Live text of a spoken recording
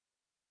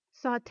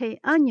Sauté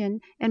onion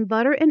in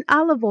butter and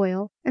olive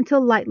oil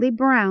until lightly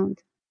browned.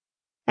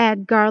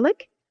 Add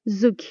garlic,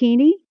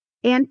 zucchini,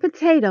 and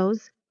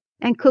potatoes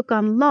and cook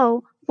on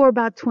low for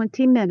about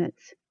 20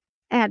 minutes.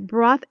 Add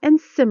broth and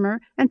simmer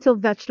until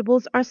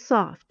vegetables are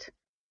soft.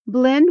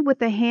 Blend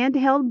with a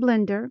handheld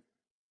blender,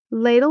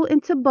 ladle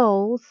into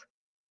bowls,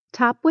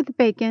 top with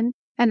bacon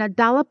and a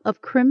dollop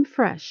of creme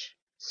fraiche.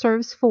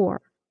 Serves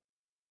 4.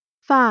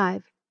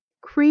 5.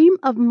 Cream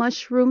of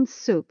mushroom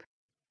soup.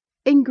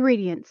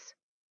 Ingredients: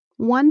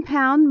 1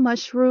 pound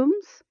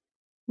mushrooms,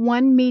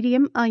 1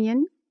 medium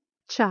onion,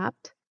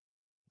 chopped,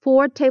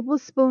 4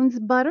 tablespoons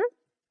butter,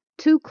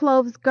 2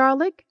 cloves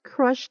garlic,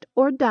 crushed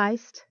or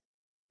diced,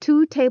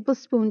 2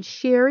 tablespoons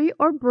sherry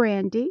or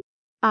brandy,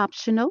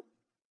 optional,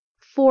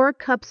 4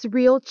 cups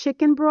real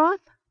chicken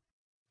broth,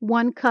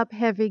 1 cup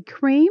heavy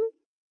cream,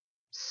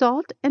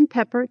 salt and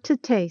pepper to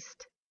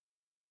taste.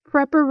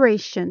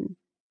 Preparation: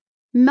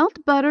 melt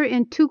butter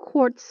in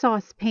 2-quart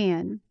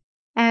saucepan.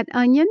 Add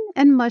onion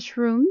and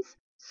mushrooms,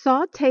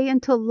 sauté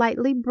until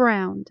lightly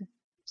browned.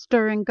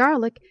 Stir in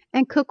garlic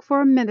and cook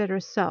for a minute or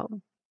so.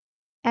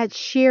 Add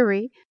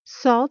sherry,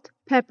 salt,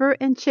 pepper,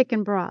 and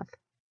chicken broth.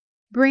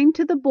 Bring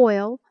to the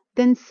boil,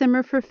 then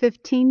simmer for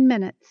 15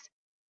 minutes.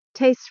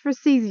 Taste for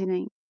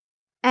seasoning.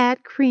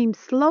 Add cream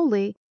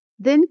slowly,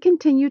 then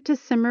continue to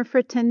simmer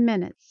for 10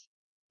 minutes.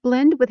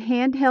 Blend with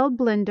handheld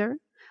blender,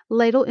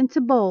 ladle into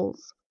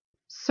bowls.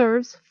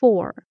 Serves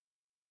 4.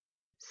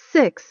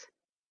 6.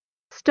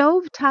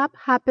 Stovetop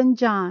Hoppin'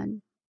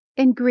 John.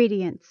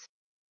 Ingredients: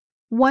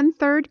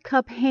 1/3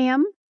 cup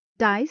ham,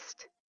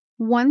 diced,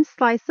 1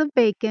 slice of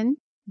bacon,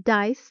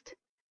 diced,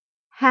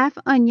 half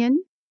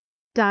onion,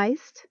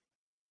 diced,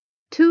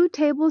 2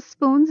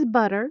 tablespoons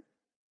butter,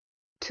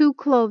 2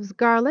 cloves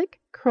garlic,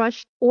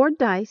 crushed or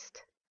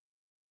diced,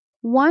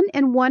 1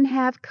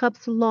 1/2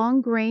 cups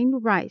long grain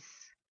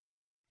rice,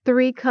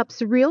 3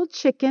 cups real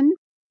chicken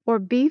or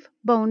beef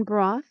bone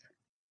broth,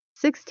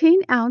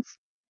 16-ounce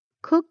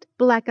cooked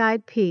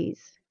black-eyed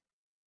peas,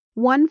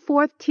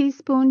 1/4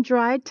 teaspoon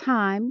dried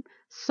thyme,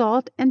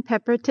 salt and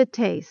pepper to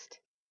taste.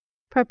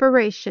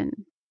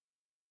 Preparation: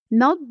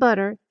 melt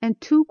butter in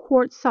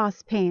 2-quart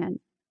saucepan.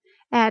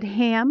 Add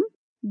ham,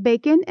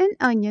 bacon, and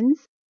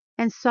onions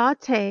and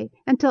sauté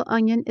until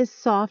onion is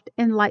soft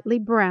and lightly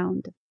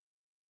browned.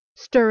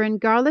 Stir in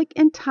garlic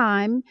and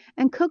thyme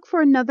and cook for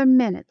another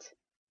minute.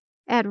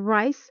 Add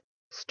rice,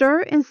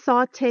 stir and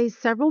sauté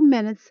several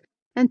minutes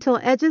until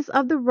edges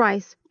of the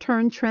rice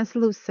turn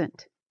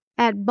translucent.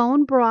 Add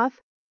bone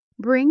broth,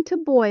 bring to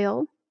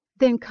boil,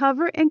 then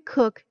cover and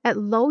cook at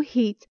low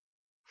heat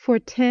for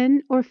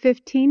 10 or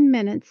 15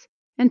 minutes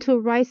until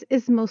rice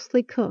is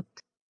mostly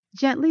cooked.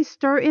 Gently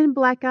stir in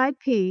black-eyed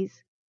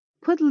peas.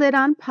 Put lid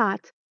on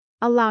pot,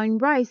 allowing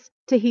rice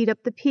to heat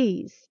up the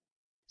peas.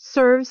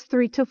 Serves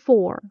 3 to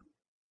 4.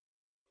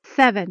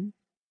 7.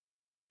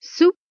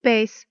 Soup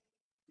base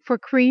for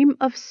cream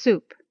of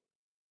soup.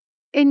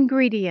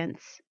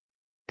 Ingredients: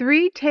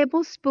 3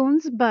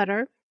 tablespoons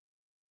butter,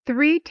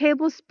 3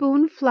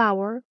 tablespoons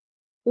flour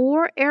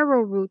or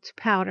arrowroot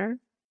powder,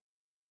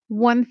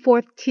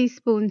 1/4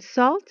 teaspoon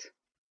salt,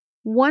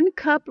 1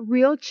 cup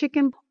real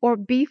chicken or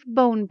beef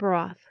bone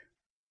broth.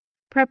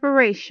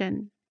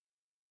 Preparation: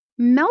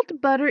 melt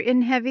butter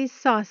in heavy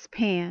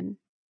saucepan.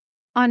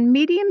 On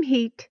medium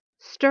heat,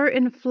 stir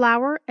in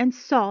flour and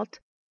salt,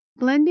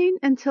 blending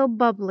until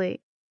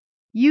bubbly.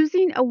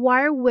 Using a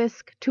wire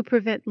whisk to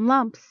prevent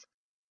lumps,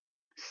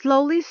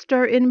 slowly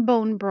stir in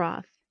bone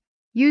broth.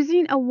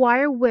 Using a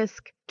wire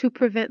whisk to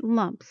prevent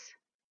lumps.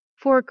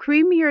 For a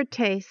creamier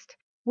taste,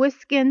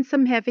 whisk in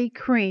some heavy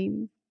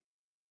cream.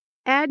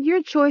 Add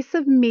your choice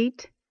of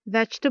meat,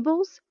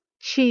 vegetables,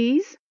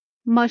 cheese,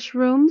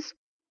 mushrooms,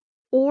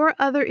 or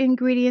other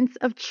ingredients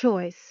of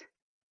choice.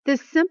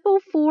 This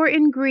simple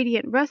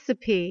 4-ingredient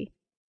recipe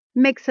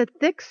makes a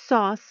thick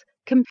sauce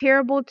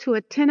comparable to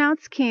a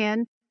 10-ounce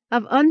can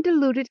of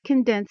undiluted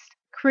condensed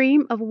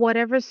cream of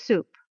whatever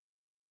soup.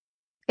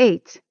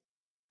 8.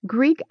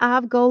 Greek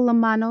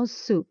avgolemono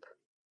soup.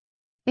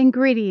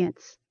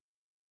 Ingredients: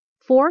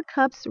 4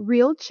 cups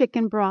real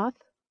chicken broth,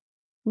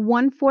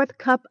 1/4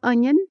 cup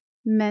onion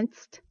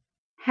minced,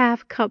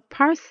 ½ cup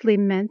parsley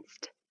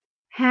minced,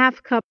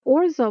 ½ cup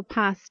orzo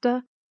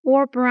pasta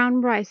or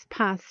brown rice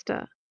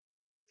pasta,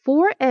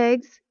 4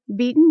 eggs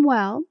beaten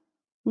well,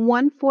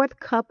 1/4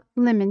 cup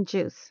lemon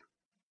juice.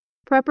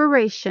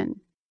 Preparation: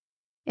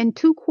 in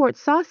 2-quart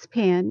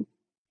saucepan,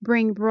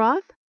 bring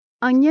broth,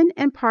 onion,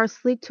 and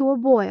parsley to a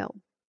boil.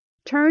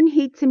 Turn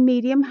heat to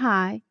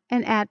medium-high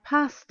and add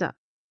pasta.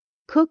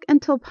 Cook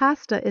until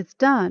pasta is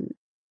done.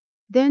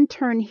 Then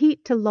turn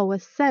heat to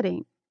lowest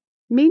setting.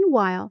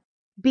 Meanwhile,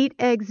 beat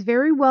eggs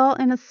very well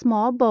in a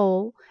small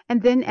bowl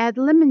and then add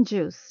lemon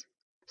juice.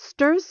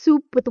 Stir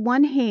soup with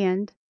one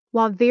hand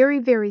while very,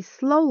 very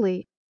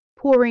slowly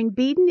pouring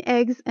beaten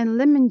eggs and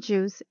lemon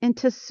juice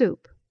into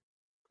soup.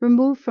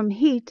 Remove from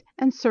heat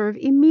and serve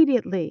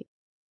immediately.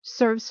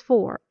 Serves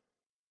 4.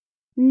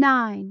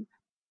 9.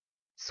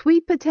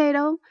 Sweet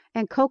potato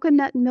and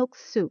coconut milk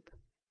soup.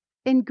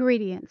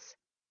 Ingredients: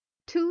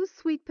 2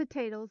 sweet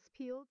potatoes peeled